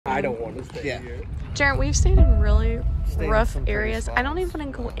I don't want to stay here. Jared, we've stayed in really rough areas. I don't even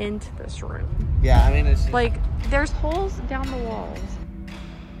want to go into this room. Yeah, I mean, it's like, there's holes down the walls.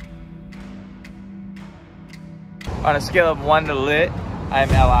 On a scale of 1 to lit, I'm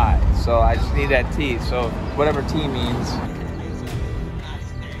LI. So I just need that T. So whatever T means.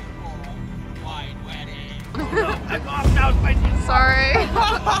 Sorry.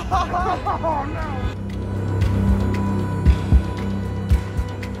 Oh no.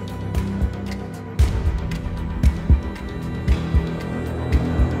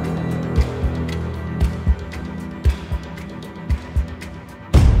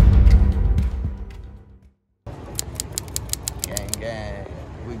 gang.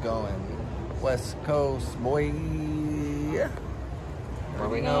 We going West Coast, boy. Where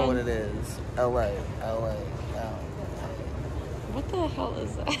we know going? what it is. LA. What the hell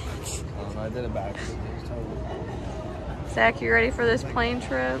is that? I don't know, I did it backwards. Zach, you ready for this plane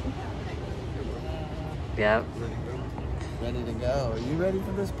trip? Yep. Ready to go. Are you ready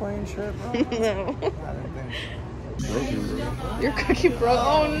for this plane trip, bro? No. I didn't think so. Your cookie broke.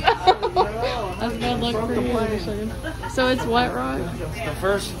 Oh no! That's bad luck for you. So it's what, Rock? The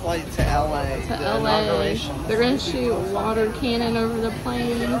first flight to LA. They're gonna shoot a water cannon over the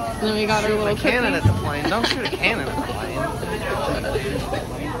plane. And then we got our little cannon at the plane. Don't shoot a cannon at the plane.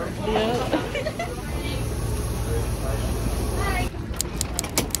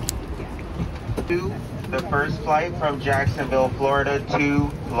 The first flight from Jacksonville, Florida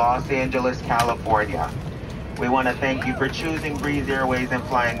to Los Angeles, California. We want to thank you for choosing Breeze Airways and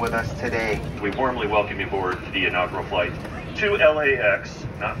flying with us today. We warmly welcome you aboard the inaugural flight to LAX,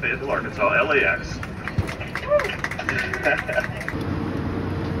 not Fayetteville, Arkansas, LAX.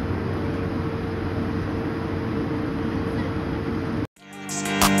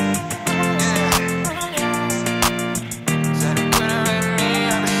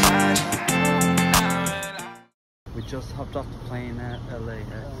 We just hopped off the plane at LAX.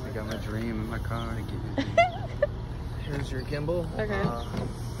 I got my dream in my car. Here's your gimbal. Okay.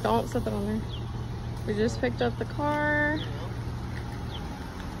 Don't set that on there. We just picked up the car.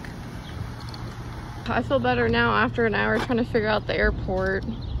 I feel better now after an hour trying to figure out the airport.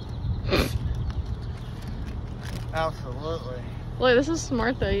 Absolutely. Look, this is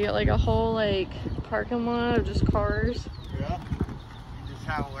smart though. You get like a whole like parking lot of just cars. Yeah. You just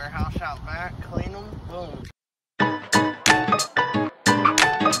have a warehouse out back, clean them, boom.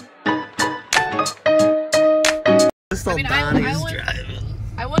 I mean,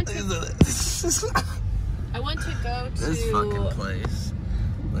 I want to go to this fucking place.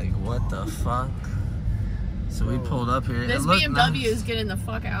 Like, what the fuck? So we pulled up here. This BMW is getting the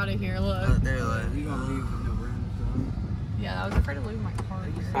fuck out of here. Look. They're like, yeah, I was afraid to leave my car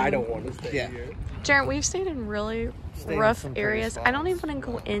here. I don't want to stay here. Jared, we've stayed in really rough areas. I don't even want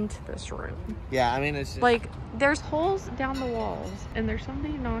to go into this room. yeah, I mean, it's just, Like, there's holes down the walls, and there's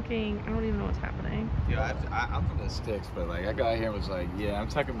somebody knocking. I don't even know what's happening. Yeah, I'm from the sticks, but like I got here and was like, yeah, I'm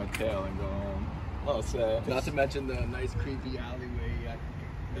tucking my tail and going home. Well said. Not to mention the nice creepy alleyway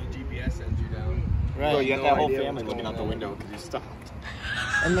the GPS sends you down. right. Well, you got No that whole idea family what's looking out the going window because you stopped.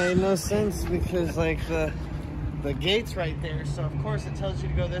 It made no sense because, like, the gate's right there, so of course it tells you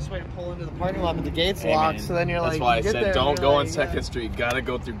to go this way to pull into the parking lot, but the gate's locked, so then you're like, that's why I you get said there don't and go you're on like, 2nd Street. Gotta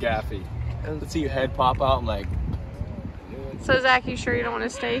go through Gaffey. Let's see your head pop out. I'm like, So, Zach, you sure you don't want to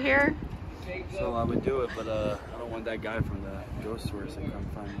stay here? So I would do it, but I don't want that guy from the ghost source to come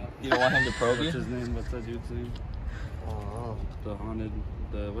find me. you don't want him to probe What's you? his name? What's that dude's name? oh. The haunted,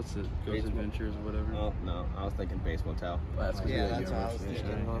 what's it? Ghost Adventures or whatever. Oh, no. I was thinking Base Motel. Well, that's Yeah, that's what I was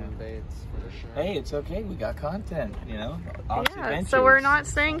thinking on Bates, for sure. Hey, it's okay. We got content, you know? Yeah, so we're not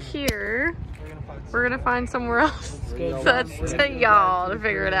staying here. We're gonna find somewhere else. So that's to y'all to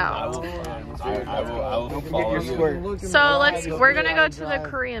figure it I out. will follow you. So we're gonna go to the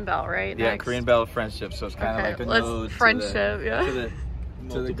Korean Bell, right? Yeah, next? Korean Bell Friendship, so it's kind of Okay, like a node let's friendship, yeah.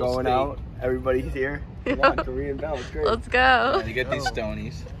 to the going state. out. Everybody's here. Come on, Korean Bell. It's great. Let's go. You get these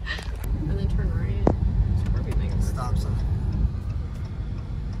stonies. And then turn right. Stop sign.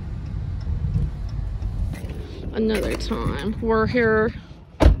 Another time. We're here.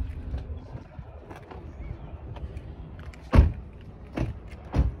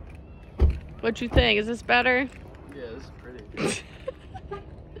 What you think? Is this better? Yeah, this is pretty.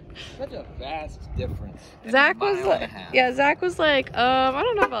 Such a vast difference. Zach was like, yeah, Zach was like, I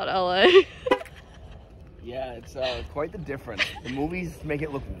don't know about LA. Yeah, it's quite the difference. The movies make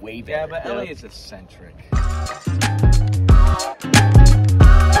it look way Yeah, better. but LA is eccentric.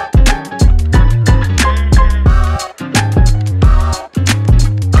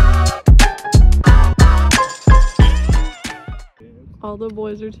 the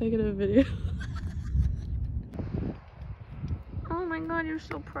boys are taking a video. Oh my god, you're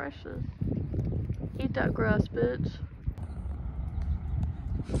so precious. Eat that grass, bitch.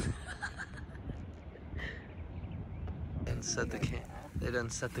 And they done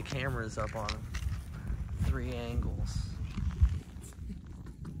set the cameras up on them. 3 angles.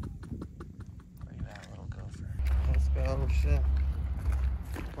 Look at that little gopher. Let's go. Oh shit.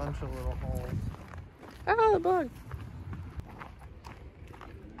 Bunch of little holes. Ah, the bug.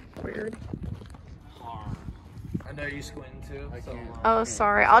 Weird. I know you squinting too. So. Oh,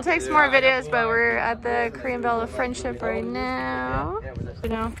 sorry. I'll take some more videos, but we're at the Korean Bell of Friendship right now.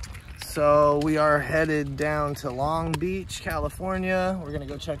 So we are headed down to Long Beach, California. We're gonna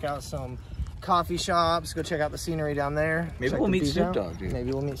go check out some coffee shops, go check out the scenery down there. Maybe we'll meet Snoop Dogg, dude.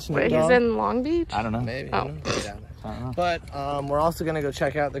 Maybe we'll meet Snoop Wait, Dogg. he's in Long Beach? I don't know. Maybe. Oh. But we're also gonna go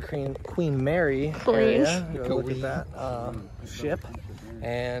check out the Queen Mary area. Go look at that ship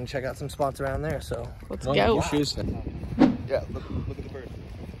and check out some spots around there. So let's go. Yeah, look at the bird.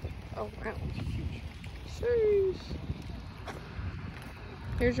 Oh wow. Sheesh.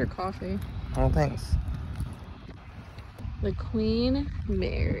 Here's your coffee. Oh, thanks. The Queen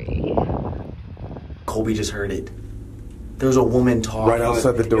Mary. Colby just heard it. There was a woman talking. Right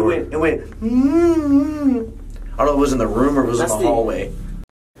outside the door. It went, mm-hmm. I don't know if it was in the room or it was in the hallway.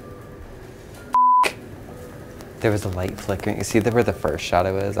 There was a light flickering. You see where the first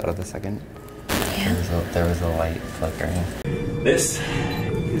shadow is out of the second? Yeah. There was a light flickering. This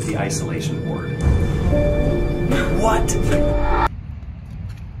is the isolation ward. What?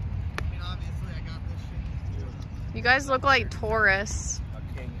 You guys look like tourists.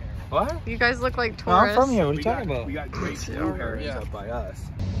 What? You guys look like Well, tourists. I'm from here. What are you talking about? We got great blue herons up by us.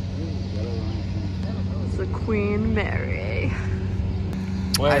 It's the Queen Mary.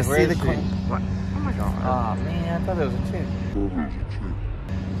 Where, I where see is the she? Queen. What? Oh my god. Oh man, I thought it was a chick. Oh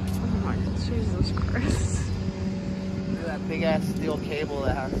my god, Jesus Christ. Look at that big ass steel cable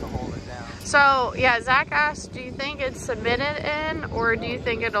that has to hold it down. So, yeah, Zach asked, do you think it's submitted in, or do you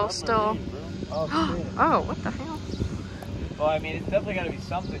think it'll still... Oh, what the hell? Well, I mean, it's definitely got to be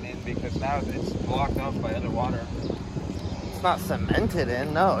something in because now it's blocked off by other water. It's not cemented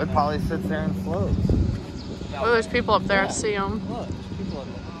in. No, it probably sits there and floats. Oh, there's people up there. I see them. Look, there's people up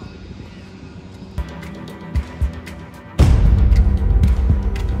there.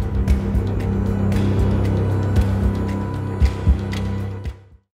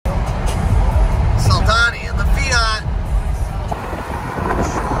 Sultani in the Fiat.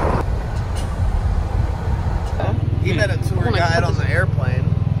 He met a tour guide on the airplane.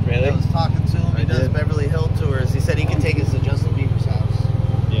 Really? I was talking to him. He does Beverly Hill tours. He said he could take us to Justin Bieber's house.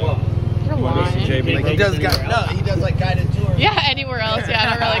 Yeah. You're lying. Like he does he does like guided tours. Yeah, anywhere else. Yeah, I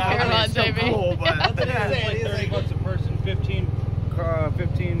don't really care about JB. Cool, but that's what Yeah, he's it's saying. like He's 30 like, bucks a person,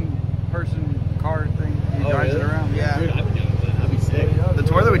 15 person car thing. He drives it around. yeah. Dude, I'd be down with that. That'd be sick. The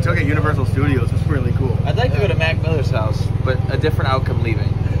tour that we took at Universal Studios was really cool. I'd like to go to Mac Miller's house, but a different outcome leaving.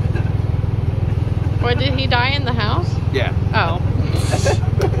 Or did he die in the house? Yeah. Oh.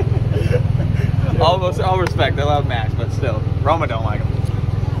 All respect, I love Max, but still, Roma don't like him.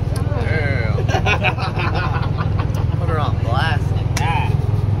 Put her on blast.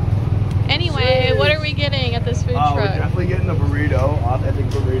 Anyway, what are we getting at this food We're truck? definitely getting a burrito, authentic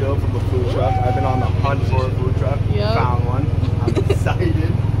burrito from a food truck. I've been on the hunt for a food truck. Yep. Found one. I'm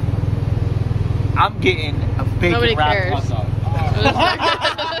excited. I'm getting a bacon Nobody wrapped cares. hot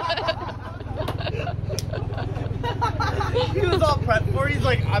He was all prepped for it. He's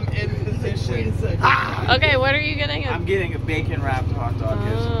like, I'm in position. Wait a second. Okay, what are you getting? dog. I'm getting a bacon wrapped hot dog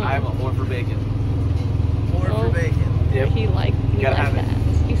because I'm a whore for bacon. More for bacon. Yep. He liked Gotta have that. it.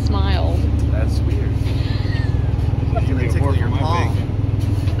 He smiled. That's weird. He's gonna tickle your palm.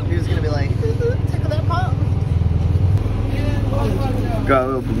 He was gonna be like, tickle that palm. Got a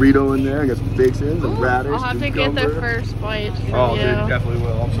little burrito in there. I got some fixins, some radish, I'll have to get the first bite from Oh, you. dude, definitely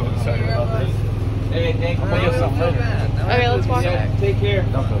will. I'm so excited about this. Hey, thank you. We'll get some later. Okay, let's walk back. Take care.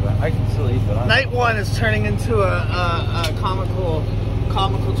 Don't feel bad. I can still eat, but Night one is turning into a comical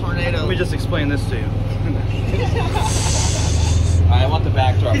tornado. Let me just explain this to you. I want the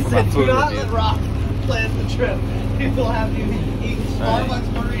backdrop He for my said, do food not review. let Rock plan the trip. He will have you eat Starbucks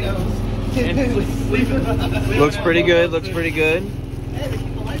burritos. Looks pretty good. Looks pretty good. Hey, they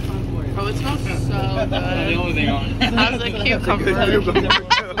keep the lights on for you. Oh, it smells so good. The only thing on. How's the cucumber? The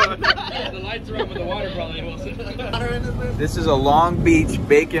lights are on, but the water probably wasn't. This is a Long Beach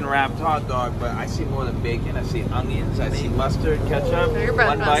bacon wrapped hot dog, but I see more than bacon. I see onions. I see mustard, ketchup. Your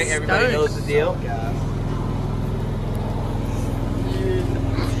breath One bite, smells everybody stunk. knows the deal.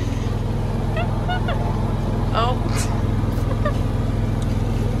 Oh.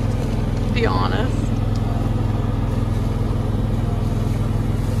 be honest.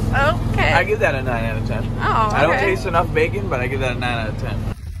 Okay. I give that a 9 out of 10. Oh, okay. I don't taste enough bacon, but I give that a 9 out of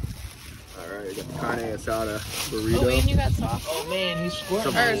 10. Alright, got the carne asada burrito. Oh, and you got sauce. Oh man, he's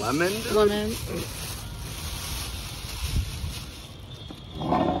squirting. Some lemon. Lemon.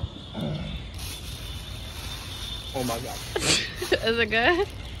 Oh my god. Is it good?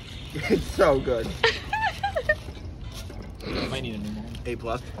 It's so good. I might need a new one. A+.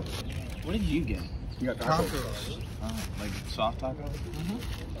 What did you get? You got tacos. Oh, like soft taco? Mm-hmm.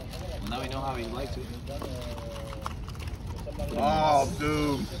 Well, now we know how he likes it. Oh,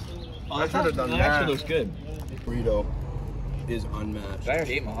 dude. Oh, I should have done that. that. Actually looks good. Burrito is unmatched. I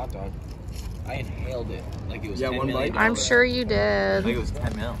already ate my hot dog. I inhaled it like it was 10 one million. bite. I'm sure you did. Like it was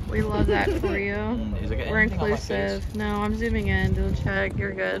 10 mil. We love that for you. Is it We're inclusive. No, I'm zooming in. Do a check.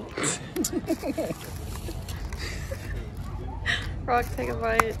 You're good. Rock, take a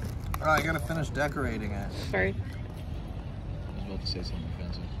bite. Oh, I gotta finish decorating it. Sorry. I was about to say something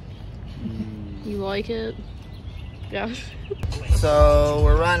offensive. You like it? Yeah. So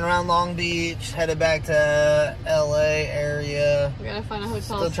we're riding around Long Beach, headed back to LA area. We gotta find a hotel.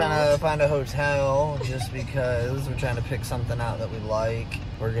 Still trying to find a hotel just because we're trying to pick something out that we like.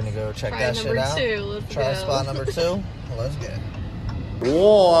 We're gonna go check that shit out. Try spot number 2. Let's get it.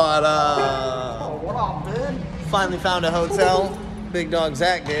 What up? What up, man? Finally found a hotel. Big dog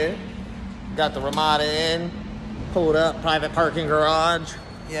Zach did. Got the Ramada in. Pulled up, private parking garage.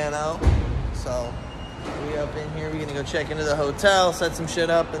 You know. So we up in here. We're gonna go check into the hotel, set some shit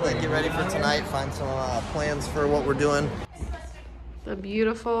up, and then get ready for tonight. Find some plans for what we're doing. The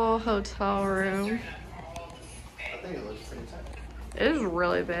beautiful hotel room. I think it looks pretty tight. It is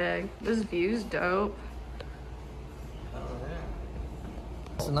really big. This view's dope.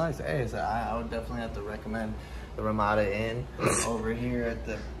 It's a nice area. So I would definitely have to recommend the Ramada Inn over here at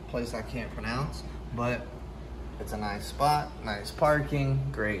the place I can't pronounce, but it's a nice spot, nice parking,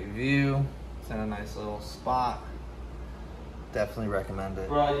 great view. It's in a nice little spot. Definitely recommend it.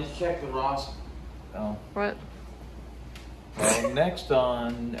 Bro, I just checked the roster. Oh. What? Well, next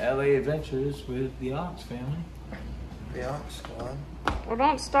on LA Adventures with the Ox family. Yeah, go on. Well,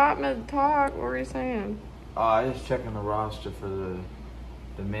 don't stop mid-talk. What were you saying? I just checking the roster for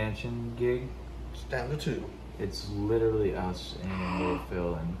the mansion gig. It's down to 2. It's literally us and Lil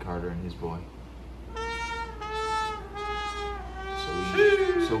Phil and Carter and his boy.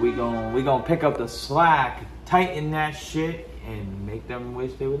 So we gonna pick up the slack, tighten that shit, and make them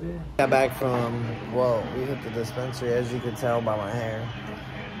wish they were there. Got back from, well, we hit the dispensary, as you could tell by my hair.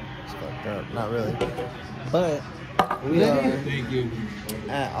 It's fucked up, not really. But we are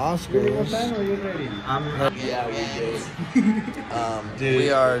at Oscars. Dude, we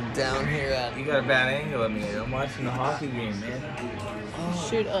are down here at. You got a bad angle of me. I'm watching the hockey game, man.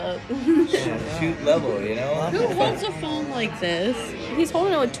 Shoot up. Yeah, shoot level, you know? Who holds a phone like this? He's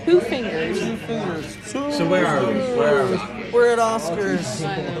holding it with 2 fingers. 2 fingers. So where are we? Where are we? We're at Oscars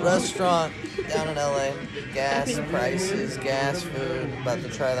restaurant down in LA. Gas prices, gas food. About to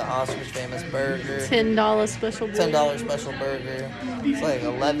try the Oscars famous burger. $10 special burger. $10 special burger. It's like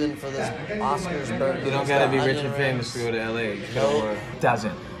 11 for this Oscars burger. You don't gotta be rich and famous to go to LA. Nope.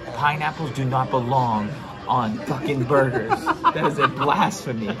 Doesn't. Pineapples do not belong on fucking burgers. That is a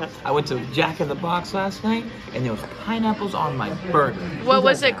blasphemy. I went to Jack in the Box last night, and there was pineapples on my burger. What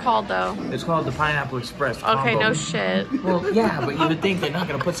was it called, though? It's called the Pineapple Express combo. Okay, no shit. Well, yeah, but you would think they're not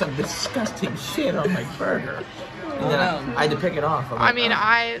gonna put some disgusting shit on my burger. And then I had to pick it off. I'm like, I mean,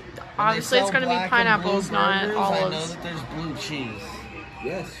 obviously it's gonna be pineapples, not olives. I know that there's blue cheese.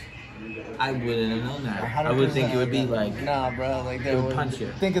 Yes. I wouldn't have known that. I would think it would be like, nah, bro, like it would punch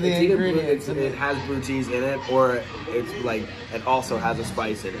you. Think of the It's either ingredients. it has blue cheese in it, or it's like it also has a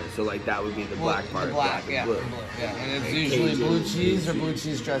spice in it. So like that would be the black part. The black, and yeah. blue. Yeah, and it's usually blue cheese or blue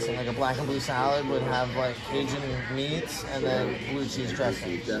cheese dressing. Like a black and blue salad would have like Cajun meats and then blue cheese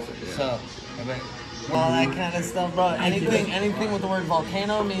dressing. Yeah. So, all that kind of stuff, bro. Anything with the word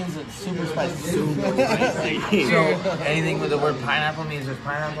volcano means it's super spicy. Super spicy. So anything with the word pineapple means there's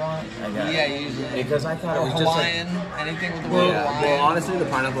pineapple on it? Yeah, usually. Because I thought it Or was Hawaiian. just like, Anything with the word Hawaiian. Well, honestly, the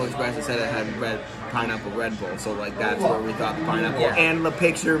Pineapple Express, it said it had pineapple Red Bull, so like that's where we thought the pineapple. Yeah. And the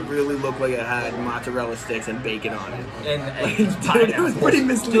picture really looked like it had mozzarella sticks and bacon on it. and Dude, it was pretty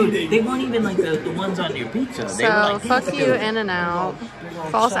misleading. They weren't even like the ones on your pizza. They were So, like, fuck you, In-N-Out.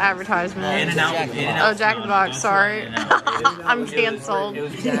 False advertisement. In-N-Out. Oh, Jack in the Box, sorry. I'm canceled. It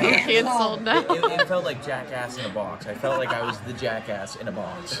was I'm canceled now. It felt like Jackass in a box. I felt like I was the Jackass in a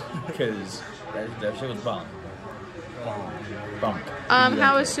box. Because that shit was bunk. Bunk.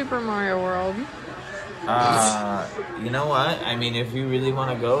 How is Super Mario World? You know what? I mean, if you really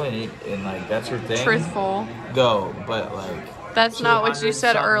want to go and like that's your thing, Truthful. go. But like, that's not what you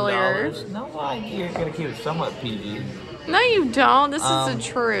said earlier. No, you're gonna keep it somewhat PG. No, you don't. This is the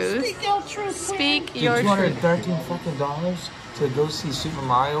truth. Speak your truth. Speak your truth. $213 fucking dollars to go see Super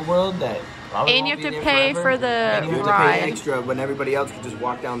Mario World. That. And you have to pay for the and you have ride. to pay extra when everybody else can just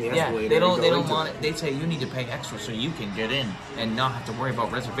walk down the escalator. Yeah, they don't want it. They say you need to pay extra so you can get in and not have to worry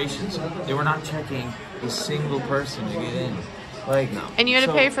about reservations. They were not checking a single person to get in. Like, no. And you had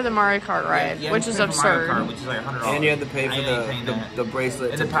to pay for the Mario Kart ride, which is absurd. Mario Kart, which is like $100. And you had to pay for the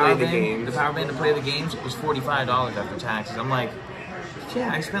bracelet to play the games. The power band to play the games was $45 after taxes. I'm like,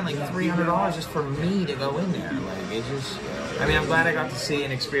 yeah, I spent like $300 just for me to go in there. Like, it's just, I mean, I'm glad I got to see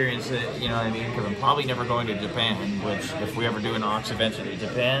and experience it, you know what I mean? Because I'm probably never going to Japan, which if we ever do an Ox eventually,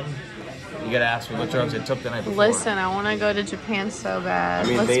 Japan, you gotta ask me what drugs I took the night before. Listen, I want to go to Japan so bad. I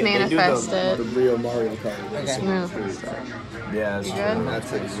mean, let's manifest it. The real Mario Kart. Okay. Yeah, you good? That's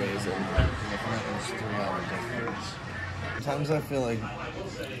pretty amazing. Sometimes I feel like,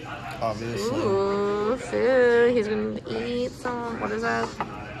 obviously. Ooh, food. He's gonna eat some. What is that?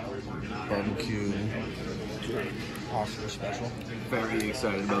 Barbecue. Oscar special. Very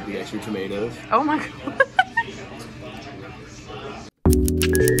excited about the extra tomatoes. Oh my god.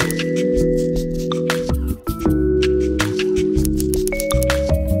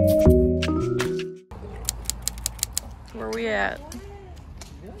 Where are we at?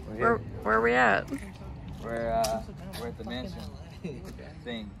 Where are we at? We're at the mansion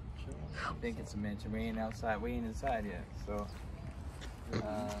thing. I think it's a mansion. We ain't outside. We ain't inside yet. So,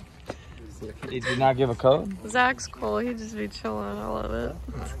 did you not give a code? Zach's cool. He just be chilling. I love it.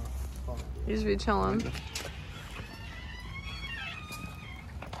 He just be chilling.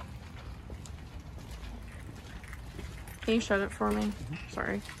 Can you shut it for me?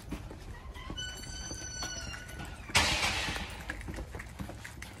 Sorry.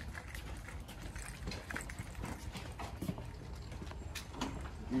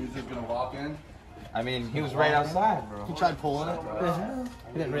 You was just gonna walk in? I mean, he was right outside, bro. He tried pulling it.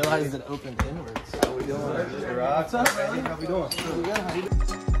 He didn't realize it opened inwards. How we doing? Jrock? What's up, man? How we doing? Pretty good. How you doing?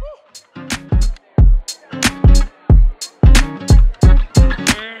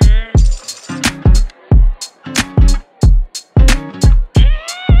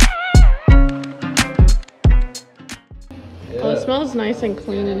 Oh, it smells nice and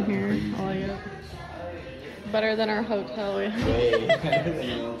clean in here. I like it. Better than our hotel. We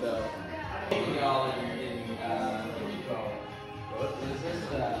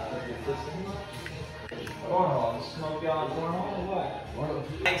Cornhole. Smoke y'all on cornhole or what?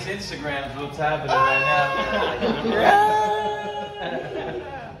 Thanks Instagram is what's happening right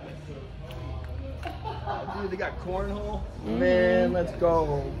Dude, they got cornhole. Man, let's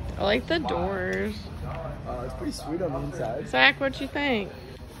go. I like the doors. It's pretty sweet on the inside. Zach, what you think?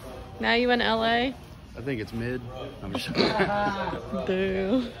 Now you in LA? I think it's mid. I'm just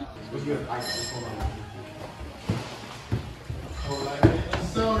Boo.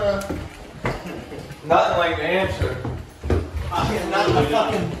 Soda. Nothing like New Hampshire.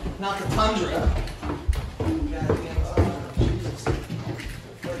 Not the tundra.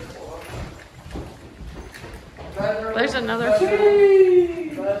 There's another.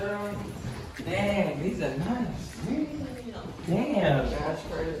 Dang, these are nice. Damn.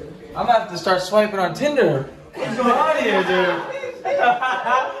 I'm gonna have to start swiping on Tinder. What's going on here, dude?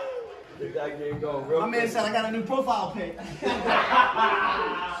 That game going real My man said I got a new profile pic.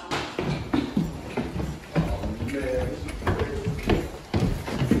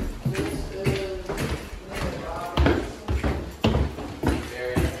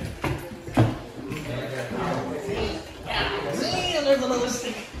 There's another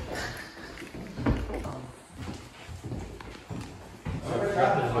stick.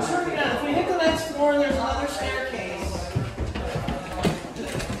 If we hit the next floor, there's another staircase.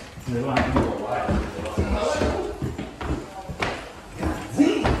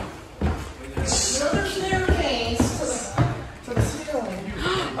 Another staircase to the ceiling.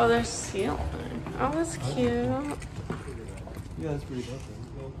 Oh, there's ceiling. Oh, that's cute. Yeah, that's pretty cool.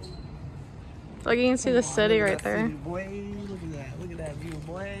 Look, you can see the city right there. Boy, look at that. Look at that view,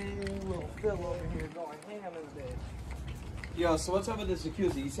 boy. Little Phil over here going ham in the day. Yo, so what's up with this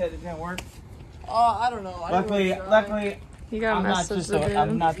jacuzzi? You said it didn't work? I don't know. Luckily, You got a I'm not message just to do.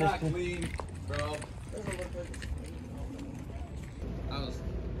 I'm not Not just. clean, bro.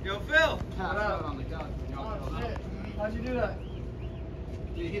 Yo, Phil. On the couch. Oh, shit. How'd you do that?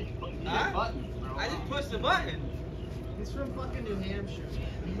 You hit the button, bro. I just pushed the button. He's from fucking New Hampshire.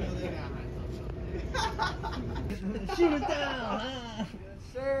 You know they got Shoot it down, huh?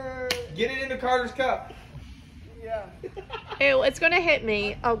 sir. Get it into Carter's cup. Yeah. Ew, it's gonna hit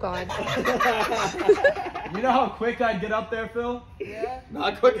me. Oh God. You know how quick I'd get up there, Phil? Yeah.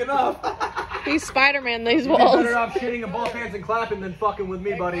 Not quick enough. He's Spider-Man these You'd be walls. better off shitting in both hands and clapping than fucking with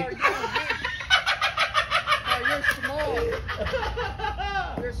me, buddy. You're small.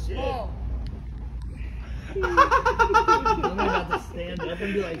 You're small. I'm about to stand up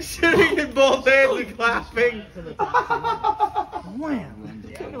and be like Shitting in both hands and clapping. to the top. Wham!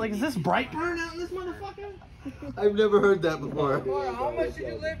 Like, is this Brightburn out in this motherfucker? I've never heard that before. How much did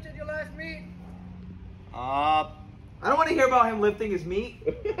you lift at your last meet? I don't want to hear about him lifting his meat.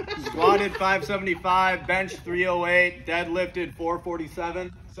 Squatted 575, bench 308, deadlifted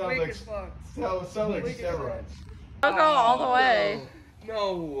 447. Sounds like steroids. I'll go all the way.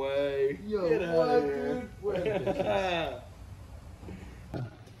 No way. Yo, Get out of here.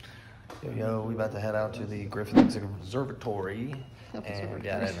 Yo, we about to head out to the Griffith Observatory. And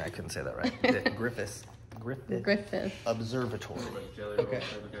yeah, I couldn't say that right. Griffith Observatory. Okay.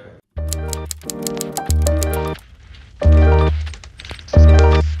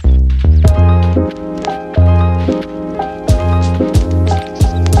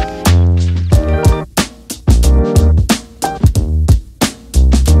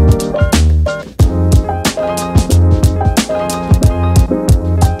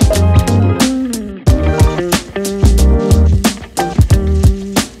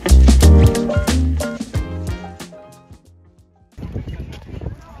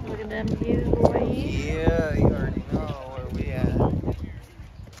 Look at them views, boy. Yeah, you already know where we at.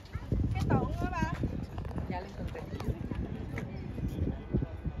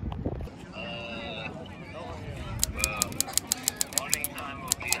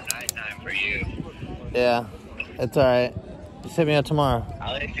 Yeah, it's alright. Just hit me up tomorrow.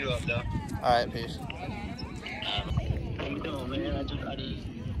 I'll hit you up though. Alright, peace. How you doing, man?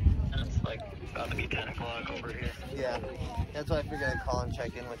 It's like about to be 10 o'clock over here. Yeah, that's why I figured I'd call and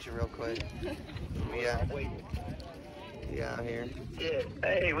check in with you real quick. Yeah. Yeah, out here. Yeah.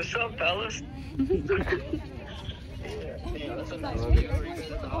 Hey, what's up, fellas? Yeah, that's a nice view. Are you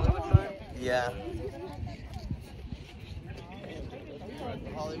guys at the Hollywood side? Yeah.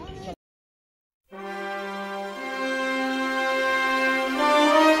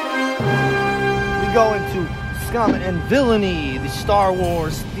 We go into Scum and Villainy, the Star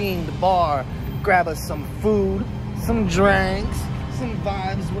Wars themed bar. Grab us some food, some drinks, some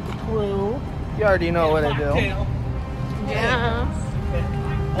vibes with the crew. You already know what I do. Yeah.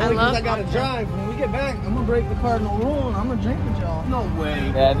 Only because I gotta drive. When we get back, I'm gonna break the cardinal rule and I'm gonna drink with y'all. No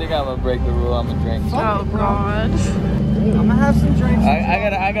way. Yeah, I think I'm gonna break the rule. I'm gonna drink. Oh God. I'm gonna have some drinks.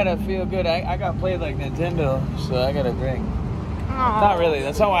 I gotta feel good. I got played like Nintendo, so I gotta drink. Aww. Not really.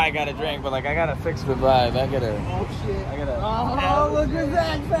 That's not why I gotta drink, but like I gotta fix the vibe. I gotta. Oh shit. I gotta. Oh, look at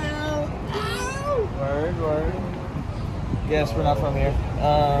that, pal. Word. Yes, we're not from here.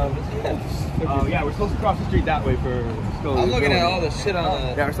 Oh yeah, we're supposed to cross the street that way for school. I'm looking at all the shit on the.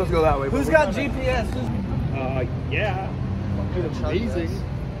 Yeah, we're supposed to go that way. Who's got GPS? Yeah. It's amazing.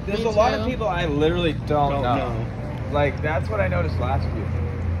 There's a lot of people I literally don't know. Like that's what I noticed last week.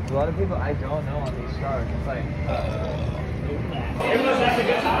 There's a lot of people I don't know on these stars. It's like.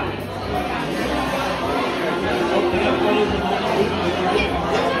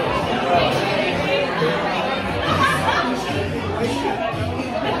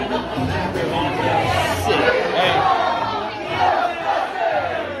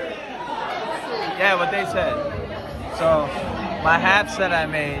 Yeah, what they said. So, my hats that I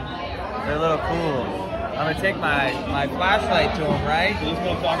made, they're a little cool. I'm gonna take my flashlight to them, right? So this is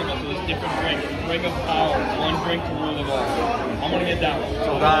what I'm talking about. So there's different drinks. Drink of power. One drink to rule them all. I'm gonna get that one.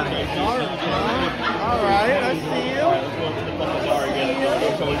 Hold on. Alright, I see you. Alright, let's go to the fucking bar again.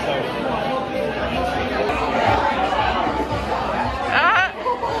 That's how we started.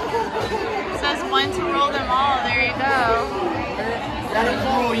 It says when to roll them all. There you go. Gotta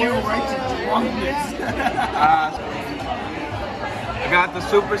follow you right to drunkenness. I got the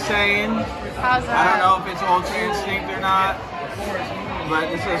Super Saiyan. How's that? I don't know if it's Ultra Instinct or not, but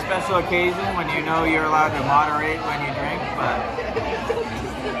this is a special occasion when you know you're allowed to moderate when you drink, but...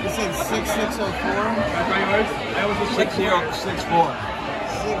 You said 6604? I was 6064.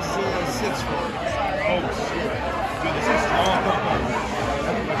 6064. Oh shit. Dude, this is strong.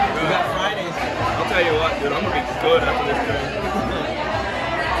 We got Fridays. I'll tell you what, dude, I'm gonna be good after this drink.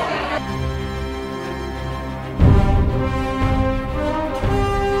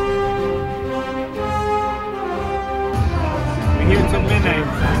 We're here until midnight.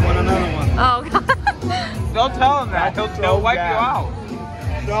 We want another one. Oh God. Don't tell him that. He'll wipe you out.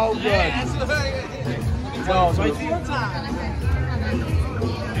 So good. No, wait till your time.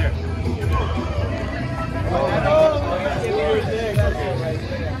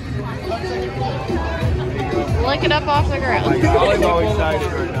 Lick it up off the ground. I'm so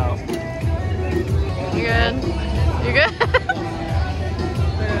excited right now. You good? You good?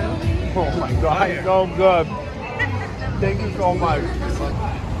 Oh my god, so good. Thank you so much.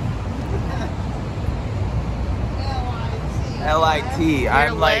 L-I-T.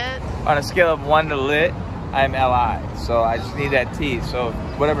 I'm like, on a scale of 1 to lit, I'm L-I. So I just need that T. So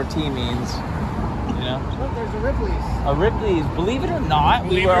whatever T means, you know? Look, there's a Ripley's. A Ripley's. Believe it or not,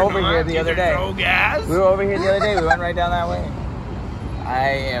 we were over here the other day. We were over here the other day. We went right down that way. I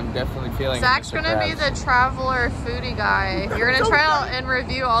am definitely feeling Zach's gonna be the traveler foodie guy. You're gonna try out and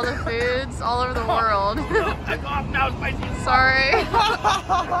review all the foods all over the world. Sorry.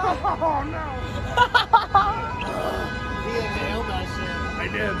 Oh no. He inhaled that shit. I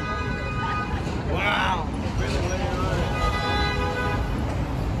did. Wow.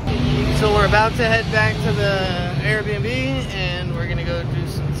 So we're about to head back to the Airbnb and we're gonna go do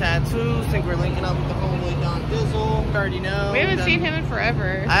some tattoos. Think we're linking up with the homeboy Don Dizzle. You already know. We haven't seen him in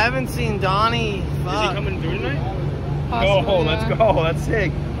forever. I haven't seen Donnie. Fuck. Is he coming through tonight? Possibly, Oh, let's go. That's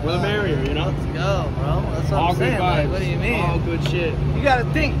sick. We're the merrier, you know? Let's go, bro. That's what All I'm saying. good Like, vibes. what do you mean? All good shit. You gotta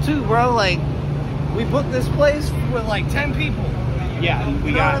think too, bro. Like, we booked this place with like 10 people. Yeah, we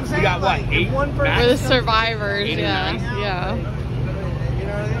You know got what I'm saying? what, Like, if 8? one person We're the survivors, 8 or yeah. 9? Yeah. You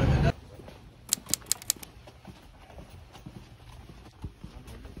know what I mean?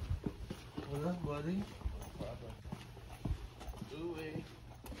 What up, buddy?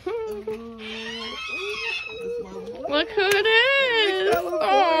 Look who it